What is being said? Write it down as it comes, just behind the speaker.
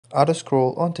How to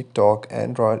scroll on TikTok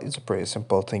Android is a pretty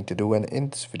simple thing to do, and in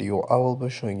this video I will be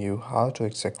showing you how to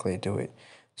exactly do it.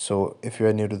 So if you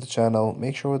are new to the channel,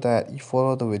 make sure that you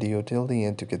follow the video till the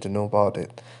end to get to know about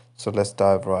it. So let's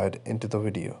dive right into the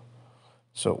video.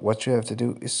 So what you have to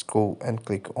do is go and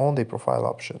click on the profile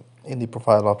option. In the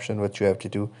profile option, what you have to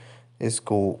do is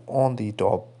go on the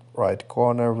top right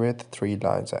corner with three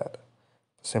lines at.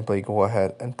 Simply go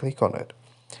ahead and click on it.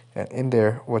 And in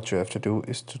there, what you have to do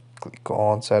is to click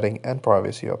on setting and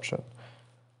privacy option.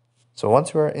 So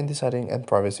once you are in the setting and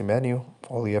privacy menu,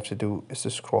 all you have to do is to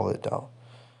scroll it down.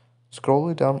 Scroll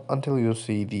it down until you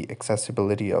see the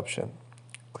accessibility option.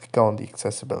 Click on the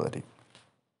accessibility.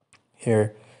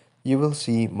 Here, you will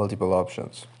see multiple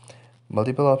options.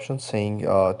 Multiple options saying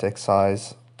text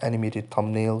size, animated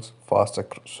thumbnails, faster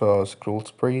scroll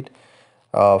speed,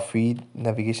 feed,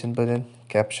 navigation button,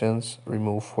 captions,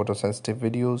 remove photosensitive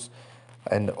videos,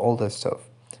 and all that stuff.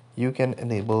 You can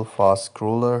enable fast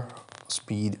scroller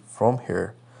speed from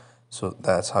here. So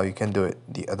that's how you can do it.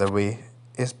 The other way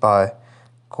is by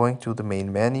going to the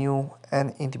main menu,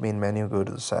 and in the main menu go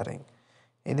to the setting.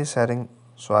 In the setting,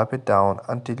 swipe it down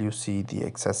until you see the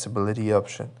accessibility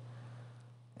option.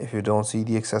 If you don't see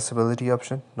the accessibility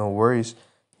option, no worries,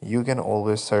 you can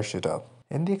always search it up.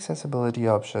 In the accessibility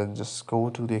option, just go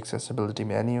to the accessibility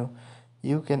menu.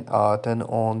 You can turn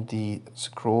on the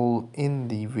scroll in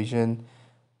the vision,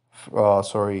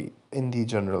 in the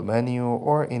general menu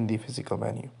or in the physical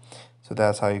menu. So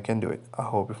that's how you can do it. I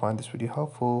hope you find this video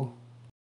helpful.